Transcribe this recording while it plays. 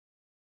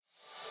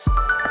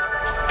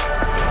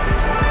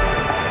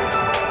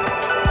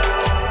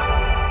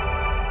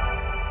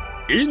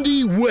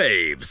Indie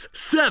Waves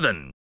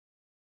 7.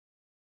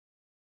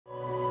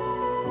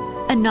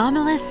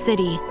 Anomalous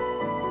City.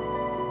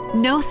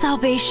 No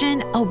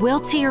salvation, a will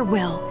to your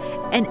will.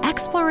 An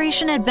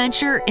exploration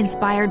adventure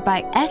inspired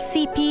by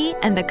SCP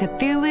and the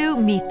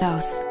Cthulhu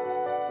mythos.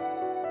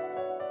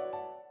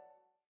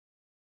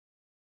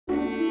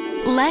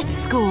 Let's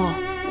School.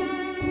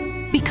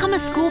 Become a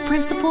school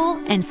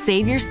principal and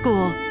save your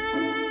school.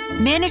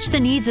 Manage the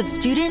needs of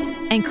students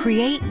and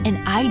create an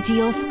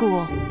ideal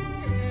school.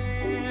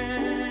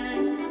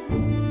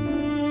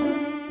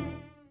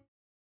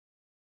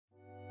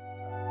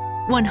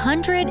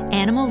 "100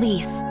 Animal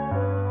Lease."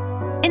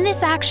 In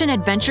this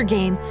action-adventure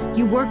game,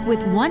 you work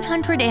with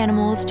 100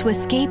 animals to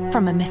escape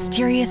from a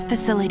mysterious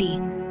facility.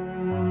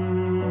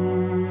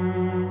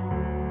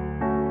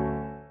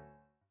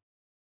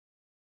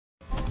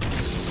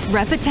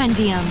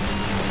 Repetendium.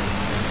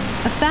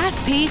 A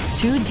fast-paced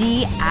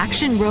 2D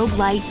action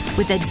roguelite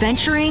with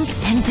adventuring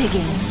and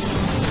digging.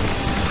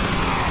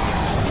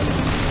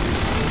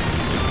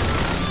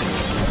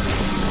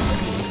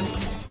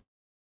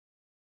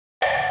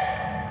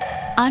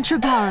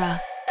 Antrapara.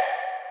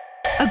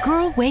 A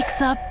girl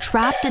wakes up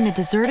trapped in a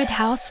deserted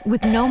house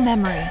with no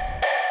memory.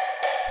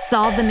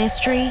 Solve the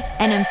mystery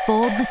and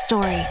unfold the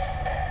story.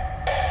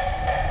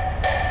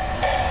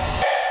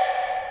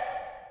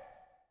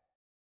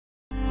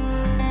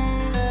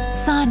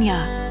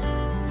 Sanya.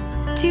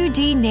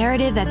 2D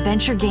narrative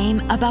adventure game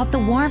about the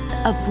warmth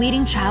of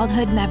fleeting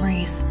childhood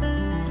memories.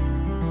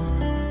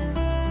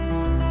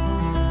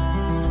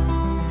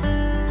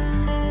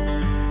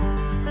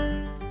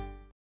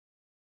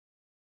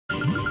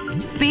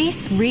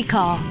 Space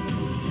Recall.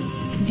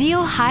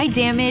 Deal high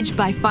damage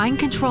by fine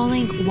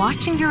controlling,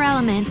 watching your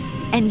elements,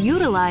 and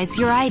utilize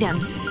your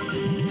items.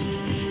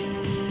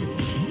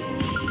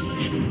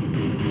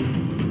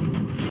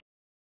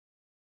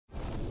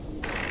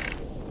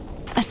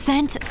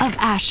 Ascent of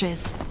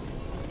Ashes.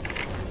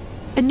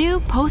 A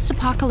new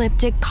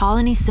post-apocalyptic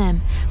colony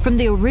sim from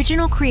the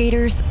original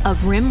creators of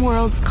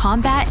RimWorld's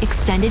Combat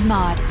Extended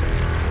mod.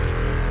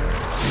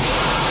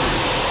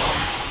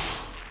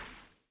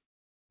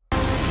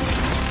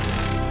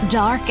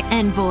 Dark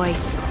Envoy.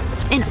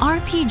 An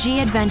RPG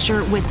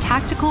adventure with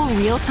tactical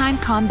real-time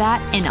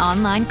combat and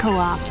online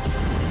co-op.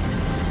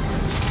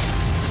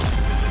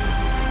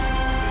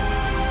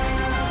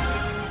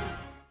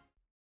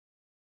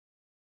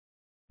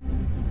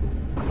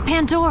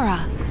 Pandora.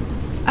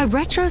 A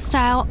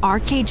retro-style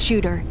arcade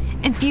shooter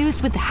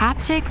infused with the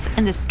haptics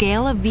and the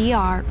scale of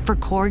VR for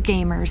core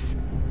gamers.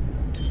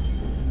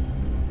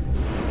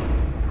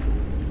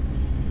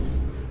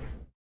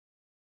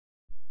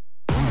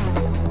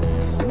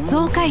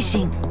 Soul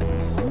Kaishin.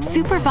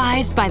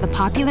 Supervised by the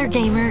popular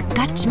gamer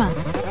Gatchman,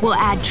 will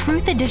add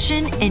Truth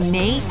Edition in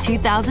May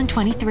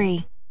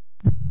 2023.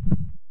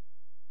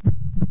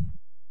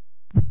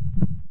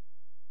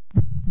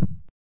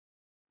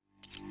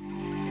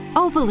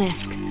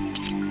 Obelisk.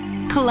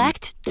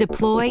 Collect,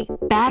 deploy,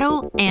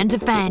 battle, and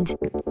defend.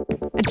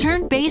 A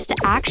turn-based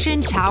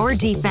action tower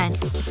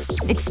defense.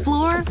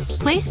 Explore,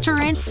 place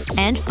turrets,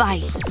 and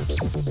fight.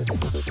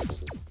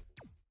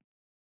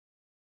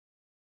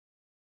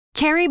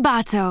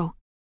 Karibato.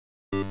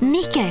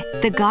 Nike,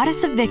 the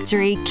goddess of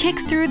victory,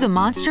 kicks through the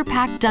monster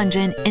pack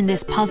dungeon in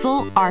this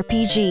puzzle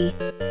RPG.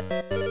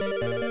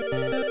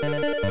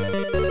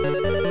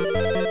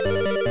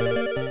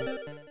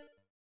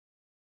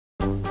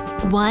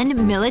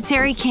 One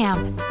Military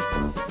Camp.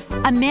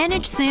 A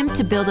managed sim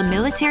to build a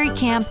military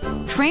camp,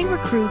 train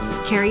recruits,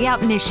 carry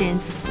out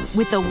missions,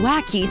 with a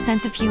wacky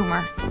sense of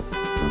humor.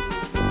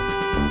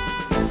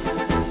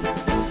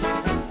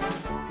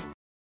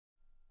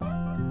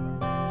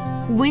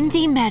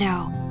 Windy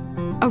Meadow.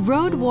 A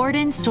Road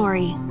Warden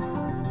story.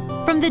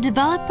 From the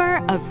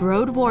developer of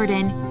Road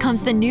Warden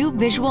comes the new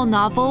visual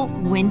novel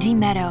Windy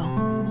Meadow.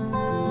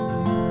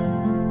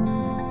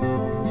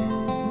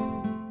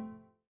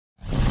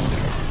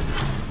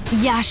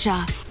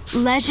 Yasha,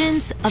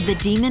 Legends of the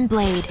Demon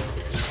Blade.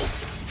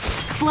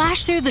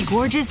 Slash through the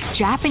gorgeous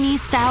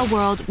Japanese-style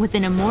world with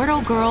an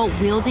immortal girl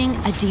wielding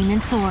a demon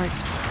sword.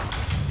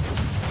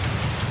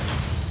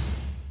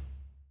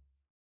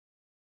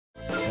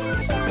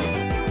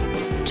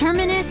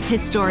 Terminus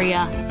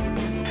Historia.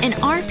 An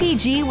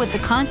RPG with the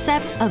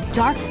concept of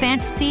dark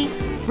fantasy,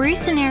 free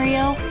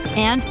scenario,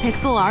 and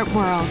pixel art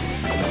world.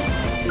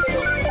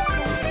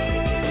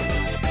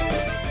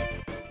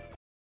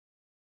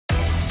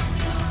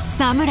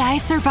 Samurai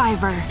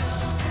Survivor.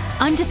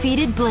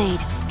 Undefeated Blade.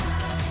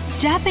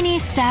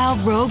 Japanese-style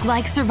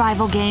roguelike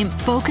survival game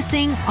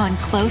focusing on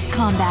close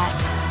combat.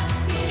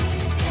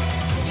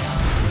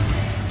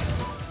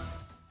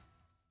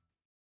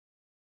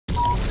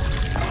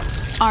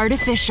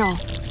 Artificial.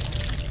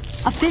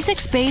 A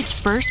physics-based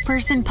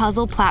first-person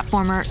puzzle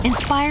platformer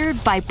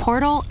inspired by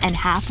Portal and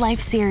Half-Life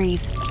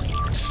series.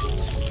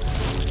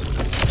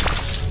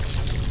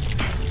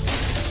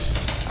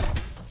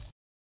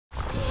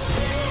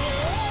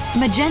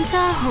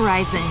 Magenta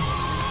Horizon.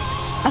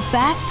 A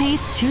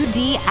fast-paced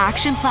 2D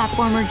action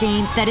platformer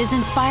game that is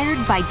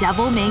inspired by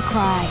Devil May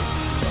Cry.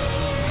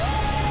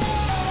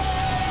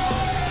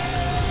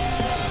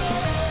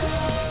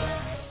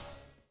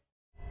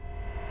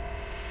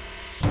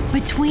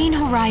 Between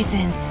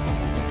Horizons,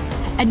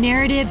 a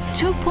narrative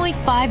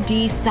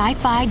 2.5D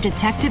sci-fi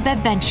detective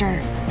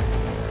adventure.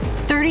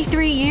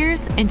 33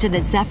 years into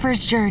the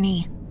Zephyr's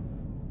journey.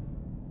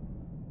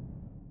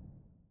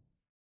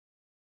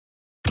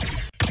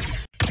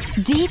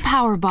 D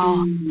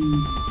Powerball.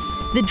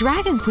 The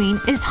Dragon Queen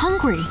is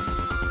hungry.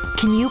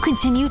 Can you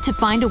continue to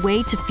find a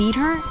way to feed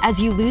her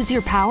as you lose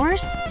your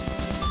powers?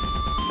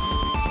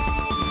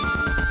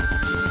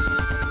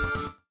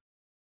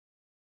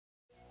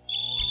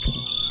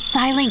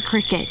 Silent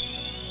Cricket.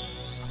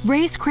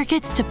 Raise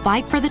crickets to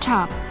fight for the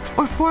top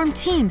or form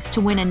teams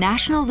to win a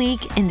national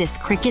league in this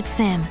cricket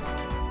sim.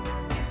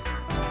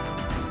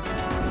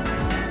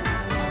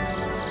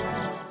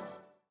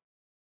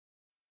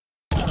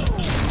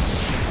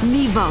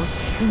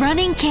 Nevos,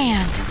 Running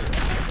Canned.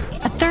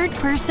 A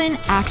third-person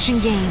action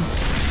game.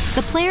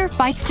 The player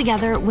fights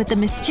together with a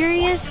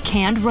mysterious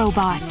canned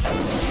robot.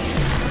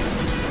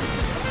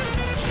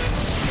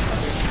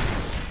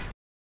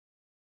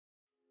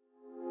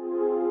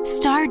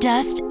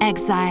 Stardust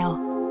Exile.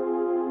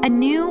 A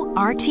new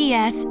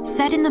RTS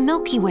set in the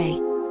Milky Way,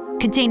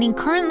 containing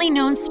currently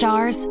known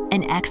stars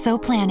and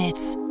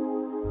exoplanets.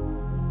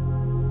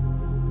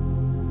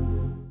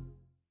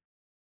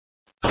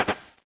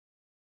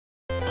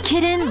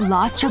 Kitten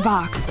lost her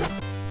box.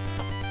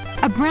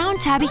 A brown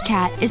tabby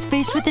cat is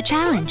faced with a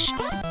challenge.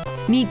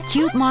 Meet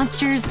cute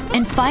monsters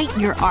and fight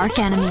your arch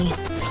enemy.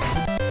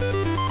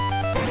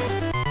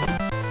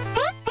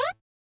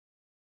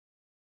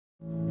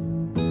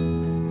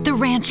 The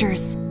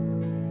Ranchers.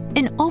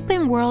 An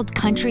open-world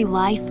country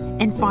life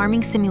and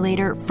farming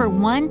simulator for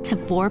 1 to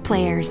 4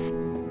 players.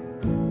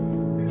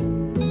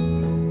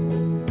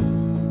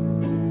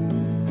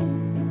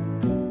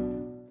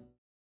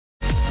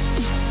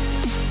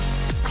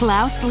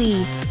 Klaus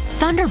Lee,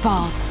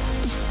 Thunderballs.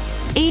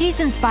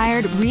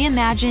 80s-inspired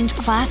reimagined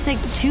classic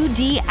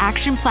 2D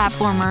action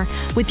platformer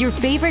with your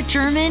favorite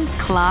German,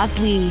 Klaus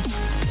Lee.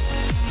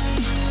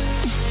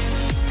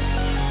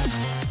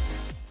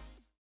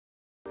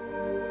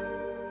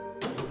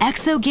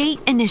 Exogate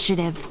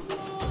Initiative.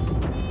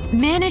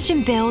 Manage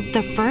and build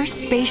the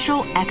first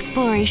spatial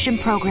exploration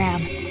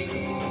program.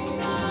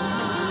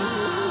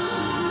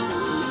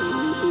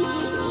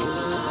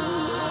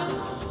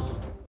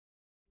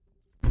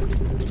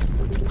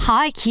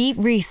 High Key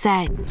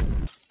Reset.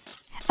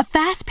 A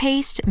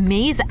fast-paced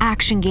maze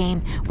action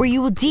game where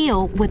you will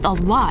deal with a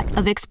lot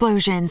of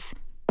explosions.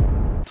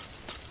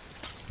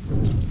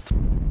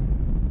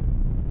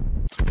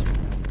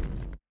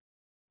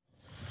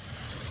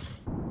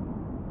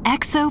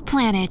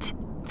 Exoplanet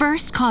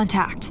First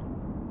Contact.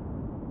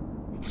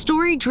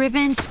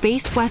 Story-driven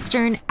space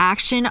western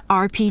action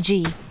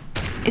RPG.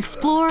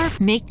 Explore,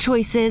 make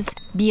choices,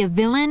 be a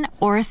villain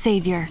or a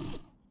savior.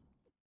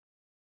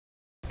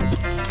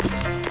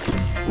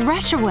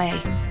 Rushaway.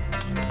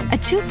 A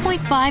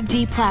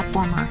 2.5D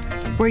platformer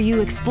where you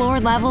explore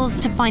levels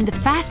to find the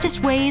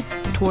fastest ways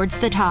towards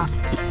the top.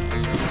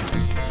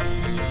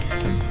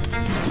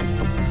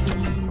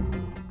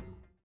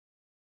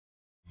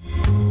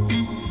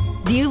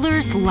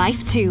 Dealer's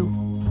Life 2.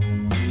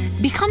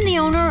 Become the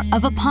owner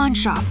of a pawn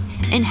shop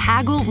and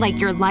haggle like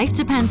your life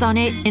depends on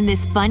it in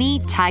this funny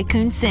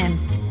tycoon sim.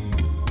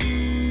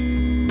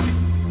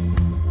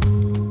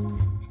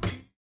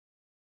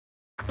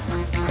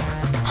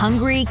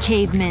 Hungry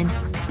Caveman.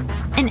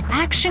 An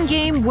action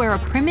game where a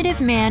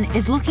primitive man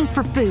is looking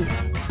for food.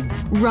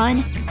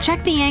 Run,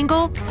 check the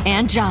angle,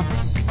 and jump.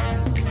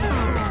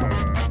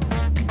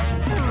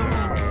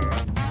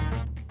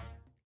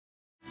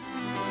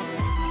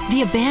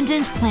 The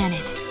Abandoned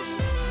Planet.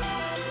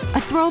 A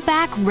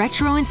throwback,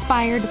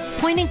 retro-inspired,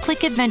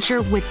 point-and-click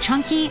adventure with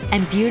chunky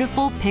and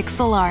beautiful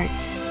pixel art.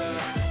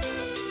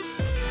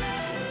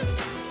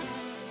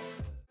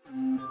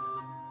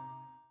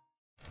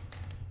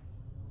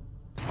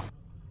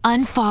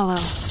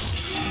 Unfollow.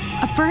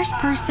 A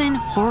first-person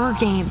horror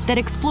game that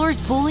explores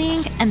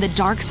bullying and the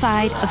dark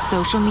side of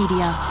social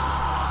media.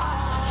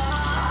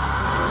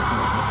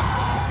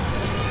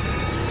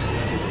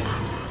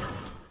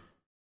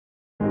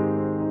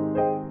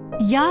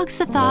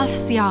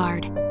 Yog-Sothoth's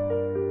Yard.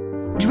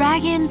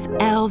 Dragons,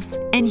 elves,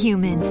 and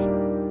humans.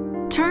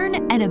 Turn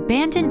an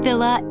abandoned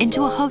villa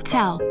into a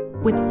hotel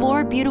with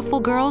 4 beautiful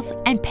girls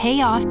and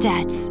pay off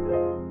debts.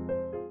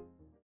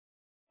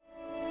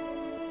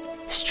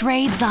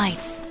 Strayed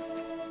Lights.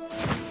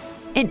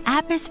 An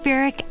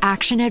atmospheric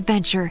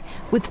action-adventure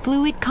with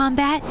fluid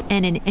combat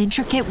and an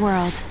intricate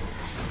world.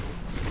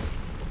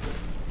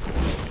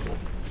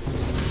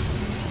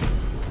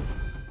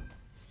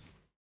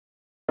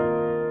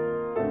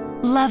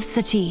 Love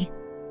City.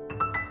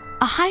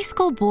 A high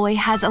school boy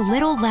has a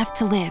little left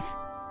to live.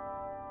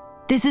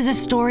 This is a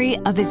story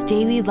of his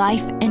daily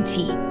life and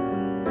tea.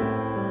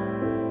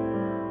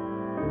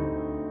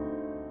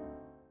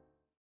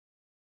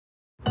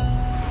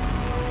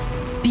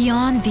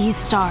 Beyond These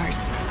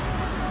Stars.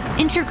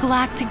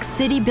 Intergalactic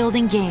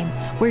city-building game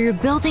where you're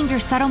building your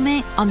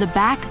settlement on the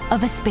back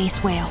of a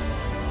space whale.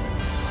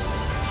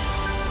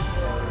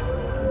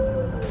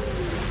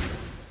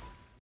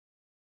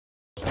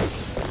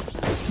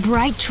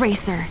 Bright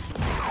Tracer,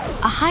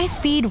 a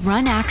high-speed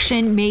run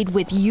action made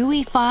with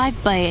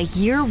UE5 by a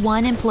Year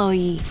 1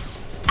 employee.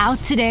 Out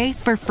today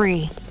for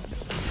free.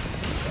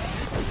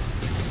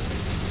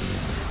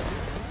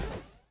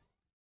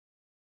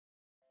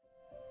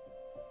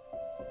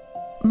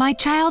 My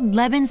Child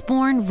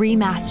Lebensborn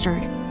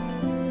Remastered.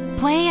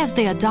 Play as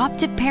the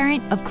adoptive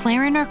parent of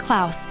Clariner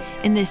Klaus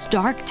in this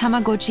dark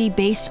Tamagotchi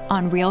based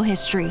on real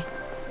history.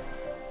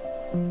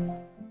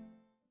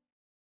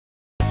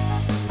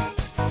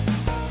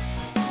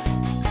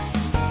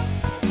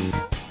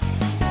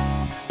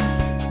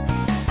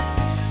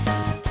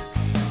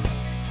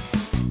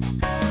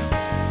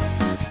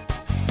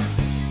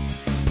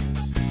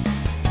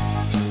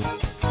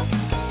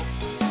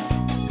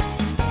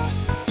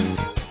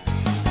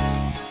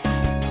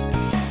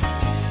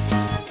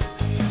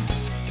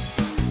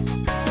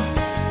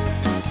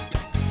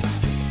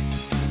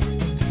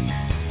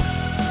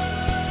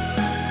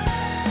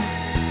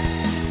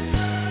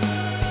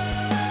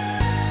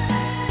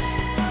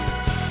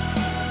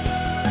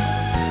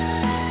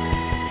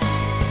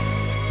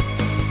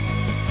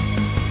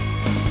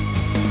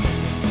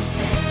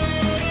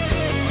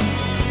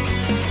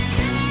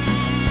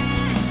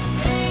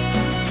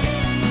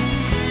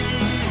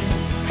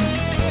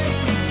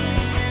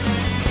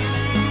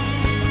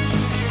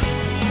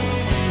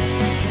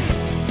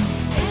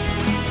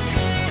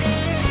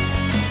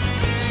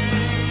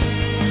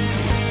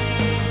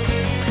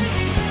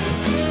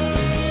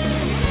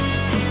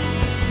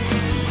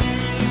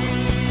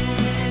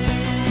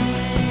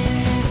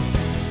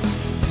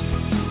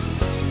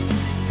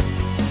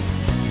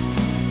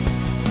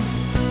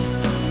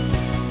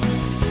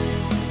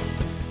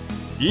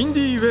イン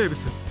ディーウェーブ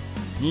ス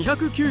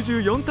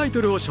294タイ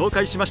トルを紹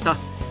介しました。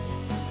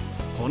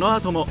この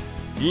後も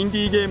インデ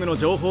ィーゲームの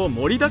情報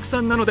盛りだく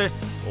さんなので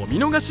お見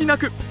逃しな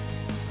く。